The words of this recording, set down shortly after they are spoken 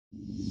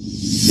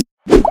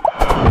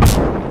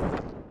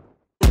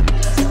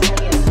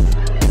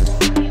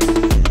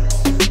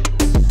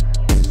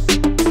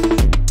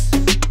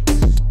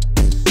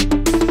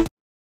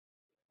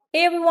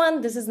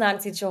everyone, this is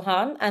Nancy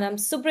Chauhan, and I'm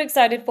super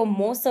excited for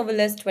More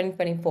Serverless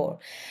 2024.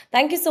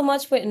 Thank you so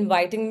much for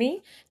inviting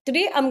me.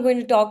 Today, I'm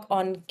going to talk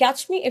on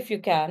Catch Me If You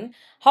Can,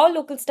 how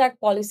LocalStack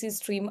Policy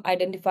Stream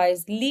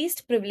identifies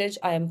least privilege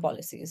IAM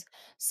policies.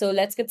 So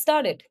let's get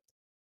started.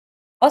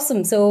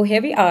 Awesome. So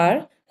here we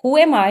are. Who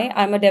am I?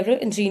 I'm a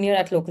DevRel engineer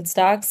at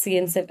LocalStack,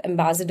 CNCF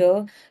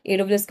ambassador,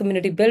 AWS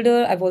community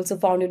builder. I've also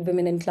founded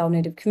Women in Cloud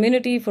Native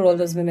community for all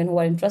those women who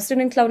are interested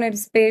in cloud native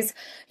space.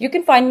 You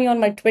can find me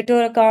on my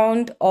Twitter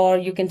account or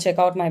you can check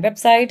out my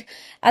website.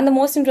 And the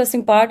most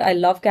interesting part, I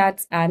love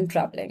cats and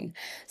traveling.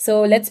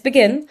 So let's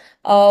begin.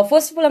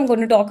 First of all, I'm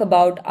going to talk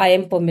about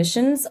IAM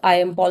permissions,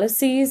 IAM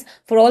policies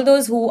for all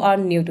those who are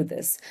new to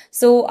this.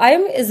 So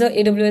IAM is a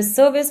AWS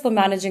service for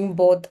managing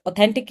both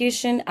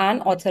authentication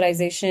and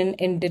authorization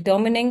in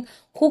determining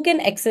who can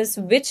access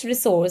which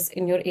resource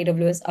in your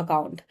AWS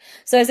account.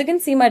 So as you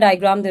can see my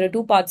diagram, there are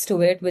two parts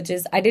to it, which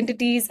is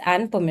identities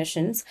and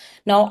permissions.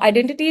 Now,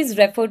 identities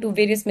refer to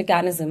various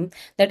mechanisms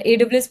that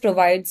AWS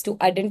provides to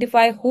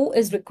identify who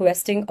is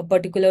requesting a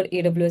particular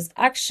AWS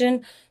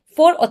action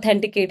for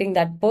authenticating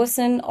that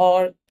person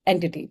or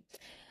entity.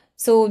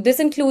 So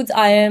this includes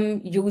IAM,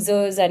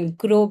 users and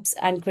groups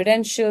and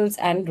credentials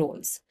and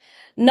roles.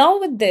 Now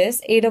with this,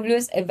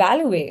 AWS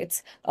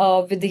evaluates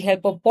with the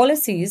help of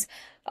policies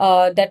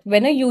that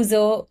when a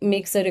user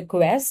makes a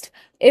request,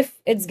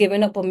 if it's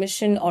given a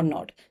permission or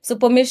not. So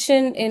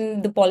permission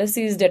in the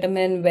policies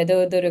determine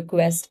whether the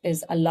request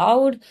is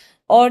allowed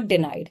or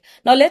denied.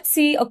 Now let's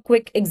see a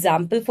quick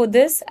example for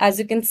this. As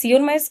you can see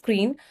on my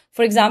screen,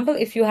 for example,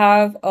 if you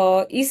have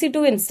a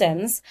EC2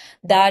 instance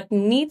that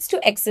needs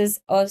to access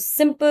a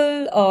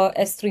simple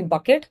S3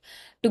 bucket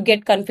to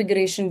get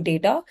configuration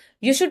data,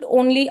 you should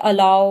only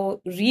allow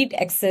read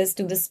access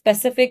to the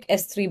specific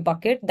S3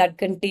 bucket that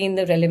contain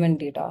the relevant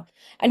data.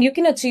 And you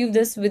can achieve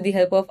this with the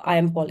help of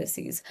IAM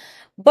policies.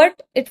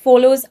 But it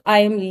follows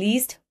IAM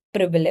least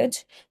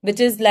privilege,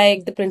 which is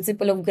like the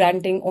principle of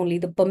granting only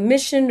the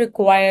permission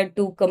required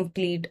to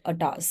complete a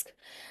task.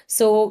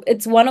 So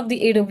it's one of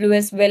the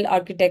AWS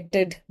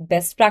well-architected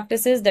best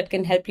practices that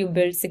can help you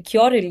build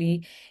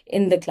securely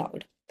in the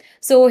cloud.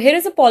 So here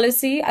is a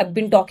policy. I've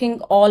been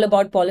talking all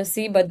about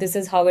policy, but this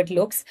is how it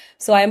looks.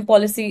 So IAM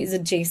policy is a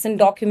JSON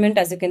document,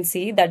 as you can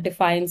see, that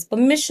defines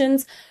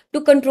permissions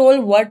to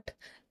control what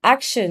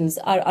actions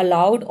are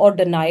allowed or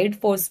denied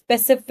for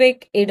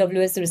specific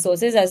AWS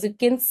resources. As you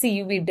can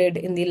see, we did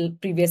in the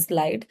previous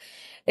slide.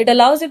 It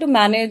allows you to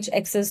manage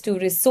access to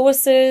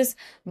resources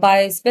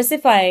by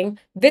specifying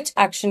which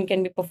action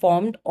can be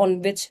performed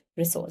on which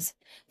resource,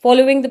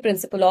 following the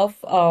principle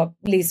of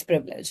least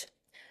privilege.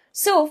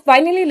 So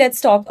finally,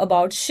 let's talk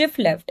about shift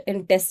left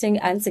in testing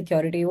and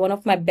security, one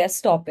of my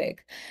best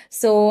topic.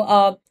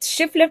 So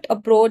shift left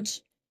approach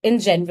in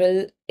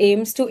general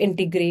aims to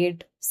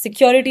integrate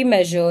security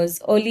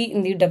measures early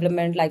in the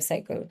development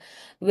lifecycle,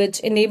 which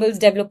enables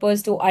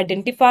developers to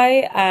identify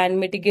and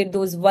mitigate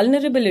those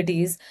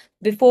vulnerabilities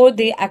before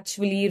they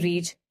actually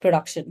reach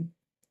production.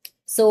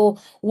 So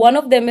one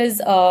of them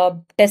is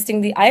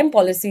testing the IAM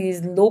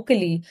policies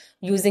locally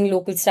using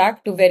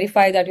LocalStack to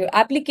verify that your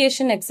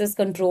application access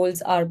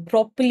controls are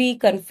properly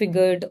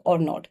configured or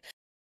not.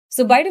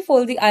 So by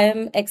default, the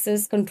IAM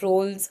access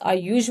controls are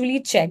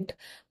usually checked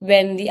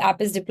when the app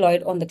is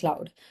deployed on the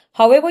cloud.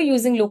 However,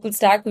 using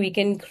LocalStack, we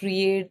can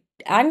create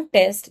and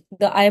test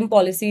the IAM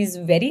policies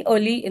very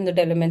early in the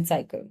development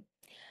cycle.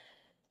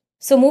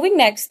 So moving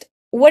next,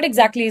 what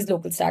exactly is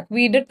LocalStack?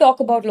 We did talk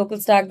about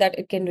LocalStack that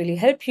it can really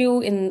help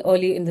you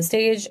early in the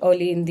stage,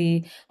 early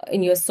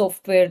in your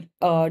software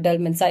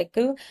development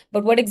cycle.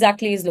 But what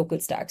exactly is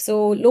LocalStack?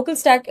 So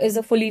LocalStack is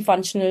a fully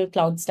functional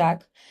cloud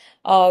stack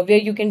where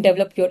you can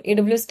develop your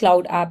AWS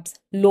cloud apps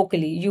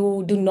locally.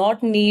 You do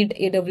not need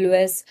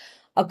AWS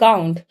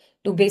account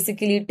to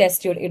basically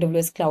test your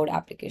AWS cloud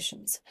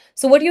applications.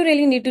 So what you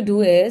really need to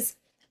do is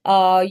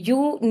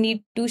you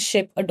need to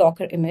ship a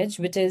Docker image,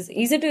 which is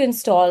easy to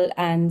install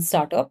and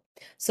start up.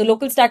 So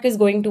LocalStack is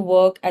going to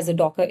work as a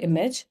Docker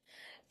image,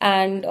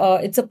 and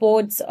it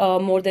supports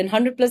more than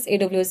 100 plus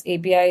AWS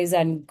APIs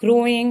and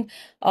growing.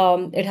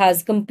 It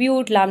has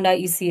compute, Lambda,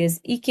 ECS,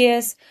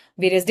 EKS,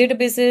 various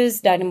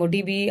databases,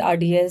 DynamoDB,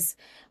 RDS,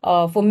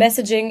 for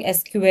messaging,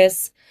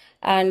 SQS,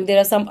 and there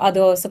are some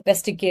other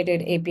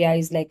sophisticated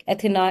APIs like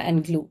Athena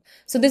and Glue.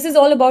 So this is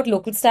all about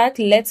LocalStack.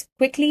 Let's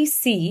quickly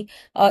see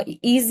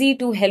easy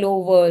to hello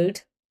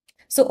world.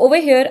 So over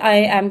here, I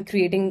am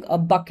creating a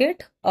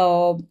bucket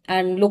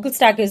and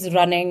LocalStack is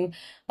running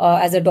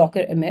as a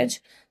Docker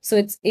image. So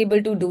it's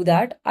able to do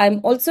that. I'm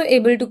also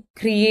able to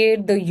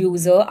create the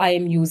user,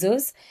 IAM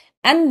users,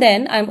 and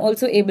then I'm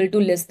also able to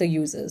list the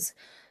users.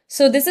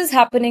 So this is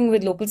happening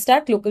with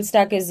LocalStack.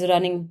 LocalStack is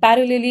running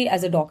parallelly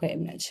as a Docker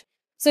image.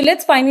 So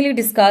let's finally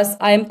discuss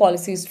IAM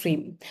policy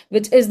stream,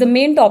 which is the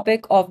main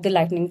topic of the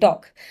lightning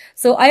talk.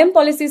 So IAM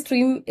policy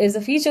stream is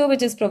a feature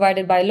which is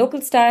provided by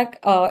LocalStack.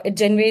 It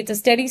generates a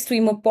steady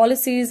stream of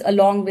policies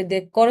along with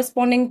their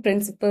corresponding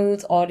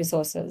principles or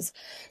resources.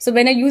 So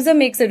when a user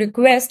makes a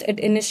request,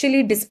 it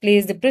initially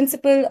displays the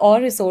principle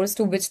or resource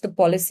to which the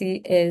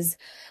policy is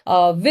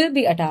will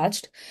be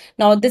attached.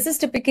 Now, this is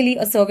typically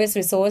a service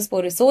resource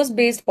for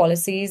resource-based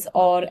policies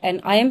or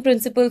an IAM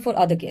principle for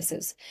other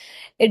cases.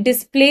 It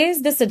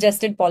displays the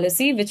suggested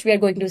policy, which we are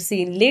going to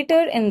see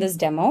later in this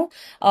demo.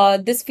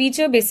 This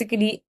feature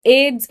basically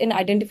aids in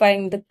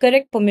identifying the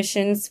correct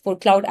permissions for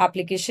cloud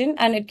application,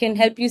 and it can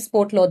help you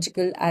spot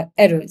logical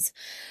errors.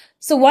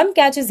 So one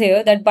catch is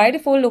here that by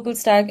default,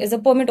 LocalStack is a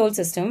permit all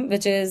system,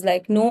 which is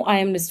like no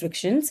IAM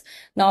restrictions.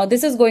 Now,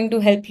 this is going to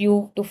help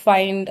you to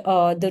find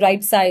the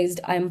right sized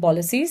IAM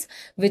policies,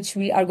 which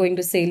we are going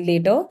to say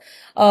later.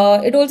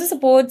 It also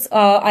supports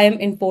IAM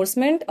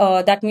enforcement.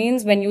 That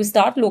means when you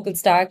start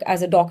LocalStack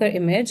as a Docker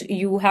image,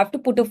 you have to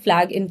put a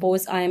flag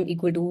impose IAM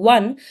equal to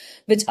 1,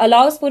 which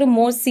allows for a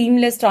more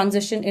seamless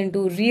transition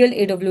into real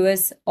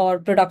AWS or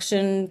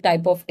production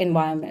type of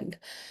environment.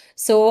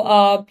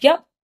 So, yeah.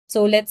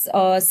 So let's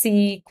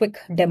see quick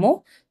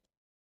demo.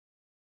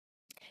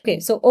 Okay,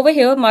 so over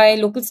here, my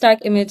local stack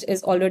image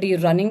is already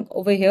running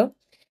over here.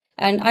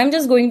 And I'm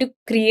just going to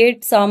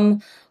create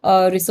some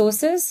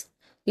resources.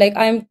 Like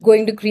I'm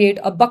going to create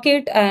a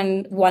bucket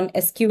and one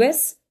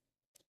SQS.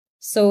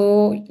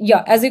 So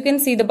yeah, as you can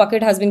see, the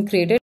bucket has been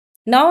created.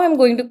 Now I'm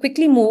going to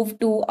quickly move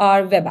to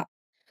our web app.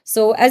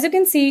 So as you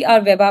can see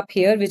our web app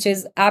here, which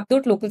is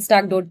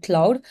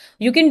app.localstack.cloud,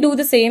 you can do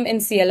the same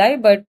in CLI,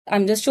 but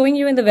I'm just showing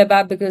you in the web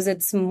app because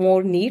it's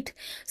more neat.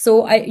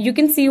 So you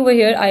can see over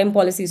here, IAM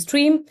policy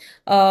stream.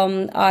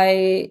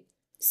 So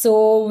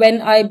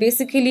when I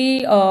basically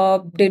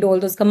did all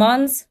those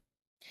commands,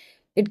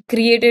 it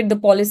created the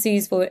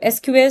policies for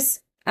SQS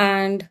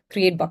and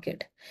create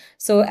bucket.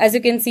 So as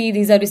you can see,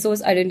 these are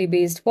resource identity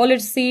based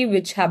policy,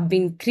 which have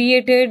been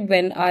created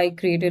when I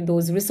created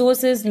those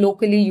resources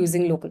locally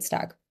using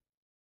LocalStack.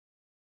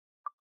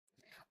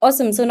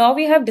 Awesome. So now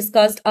we have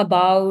discussed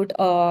about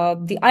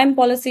the IAM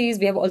policies.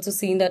 We have also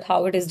seen that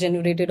how it is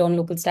generated on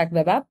LocalStack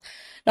web app.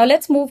 Now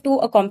let's move to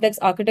a complex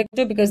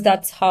architecture because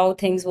that's how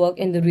things work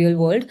in the real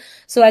world.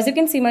 So as you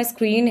can see my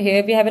screen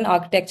here, we have an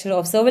architecture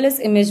of serverless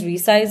image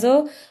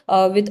resizer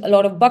with a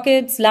lot of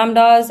buckets,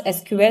 lambdas,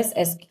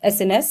 SQS,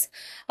 SNS.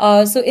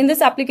 So in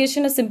this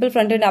application, a simple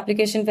front-end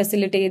application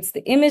facilitates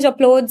the image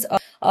uploads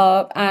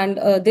and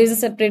there's a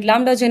separate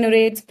lambda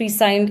generates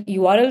pre-signed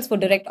URLs for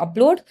direct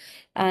upload.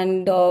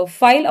 And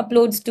file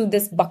uploads to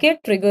this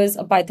bucket triggers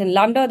a Python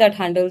lambda that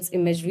handles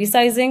image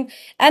resizing.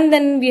 And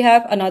then we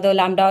have another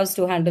lambdas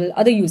to handle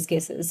other use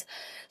cases.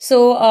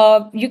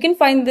 So you can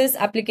find this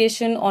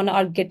application on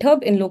our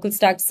GitHub in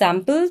LocalStack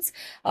samples.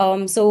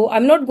 So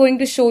I'm not going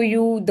to show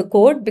you the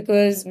code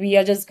because we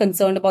are just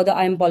concerned about the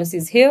IAM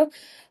policies here.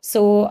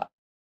 So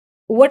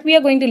what we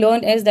are going to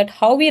learn is that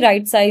how we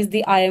right size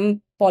the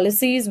IAM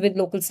policies with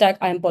LocalStack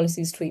IAM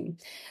policy stream.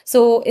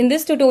 So in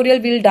this tutorial,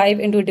 we'll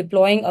dive into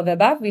deploying a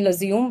web app. We'll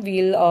assume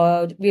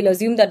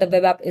that the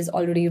web app is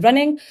already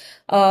running.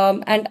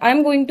 And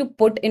I'm going to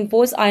put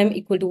enforce IAM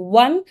equal to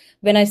 1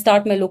 when I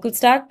start my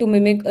LocalStack to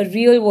mimic a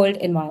real world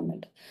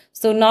environment.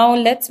 So now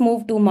let's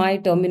move to my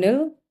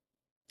terminal.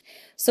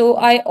 So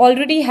I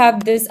already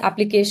have this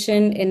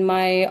application in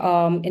my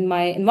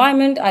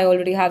environment. I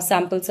already have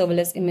sample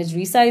serverless image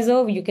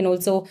resizer. You can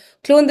also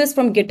clone this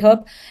from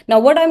GitHub. Now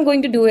what I'm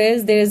going to do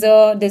is there's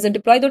a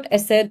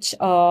deploy.sh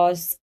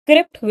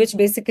script which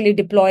basically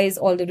deploys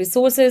all the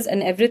resources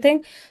and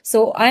everything.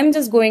 So I'm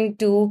just going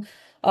to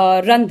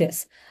run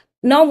this.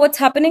 Now, what's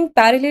happening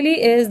parallelly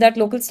is that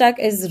LocalStack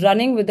is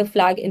running with the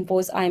flag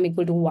impose IAM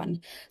equal to 1.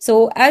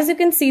 So as you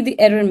can see the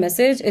error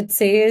message, it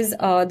says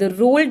the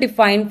role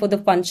defined for the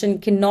function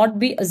cannot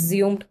be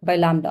assumed by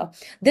Lambda.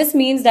 This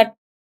means that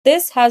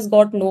this has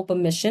got no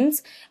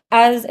permissions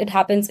as it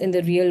happens in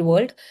the real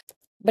world.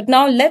 But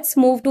now let's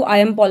move to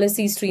IAM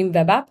policy stream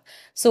web app.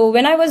 So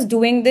when I was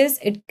doing this,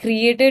 it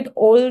created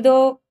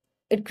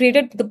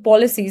the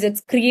policies.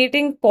 It's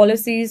creating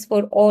policies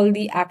for all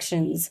the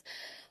actions.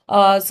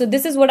 So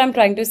this is what I'm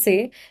trying to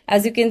say.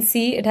 As you can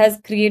see, it has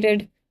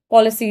created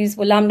policies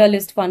for lambda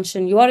list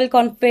function URL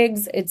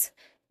configs. It's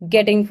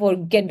getting for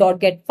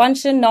get.get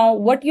function. Now,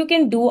 what you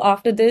can do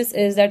after this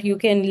is that you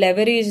can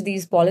leverage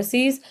these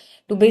policies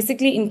to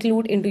basically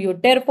include into your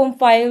Terraform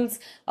files.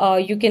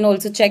 You can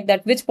also check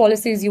that which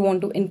policies you want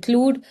to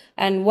include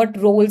and what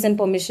roles and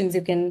permissions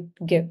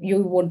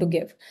you want to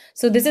give.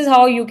 So this is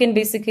how you can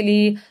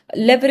basically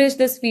leverage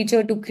this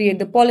feature to create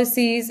the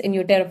policies in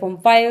your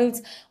Terraform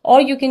files, or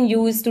you can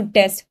use to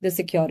test the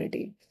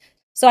security.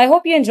 So I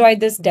hope you enjoyed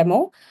this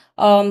demo.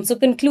 So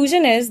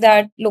conclusion is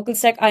that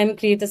LocalStack IAM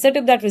creates a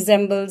setup that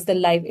resembles the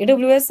live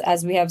AWS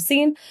as we have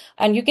seen,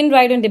 and you can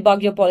write and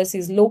debug your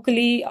policies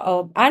locally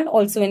and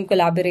also in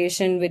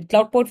collaboration with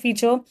CloudPort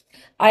feature.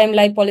 IAM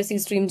live policy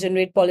stream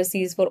generate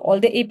policies for all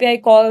the API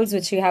calls,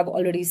 which you have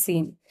already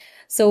seen.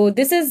 So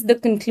this is the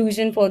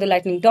conclusion for the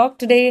lightning talk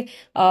today.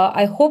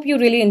 I hope you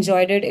really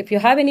enjoyed it. If you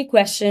have any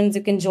questions,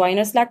 you can join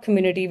our Slack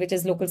community, which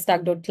is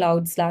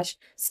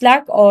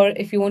localstack.cloud/Slack. Or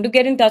if you want to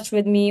get in touch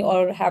with me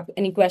or have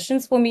any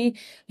questions for me,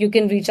 you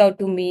can reach out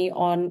to me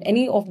on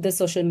any of the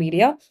social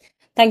media.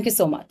 Thank you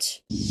so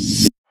much.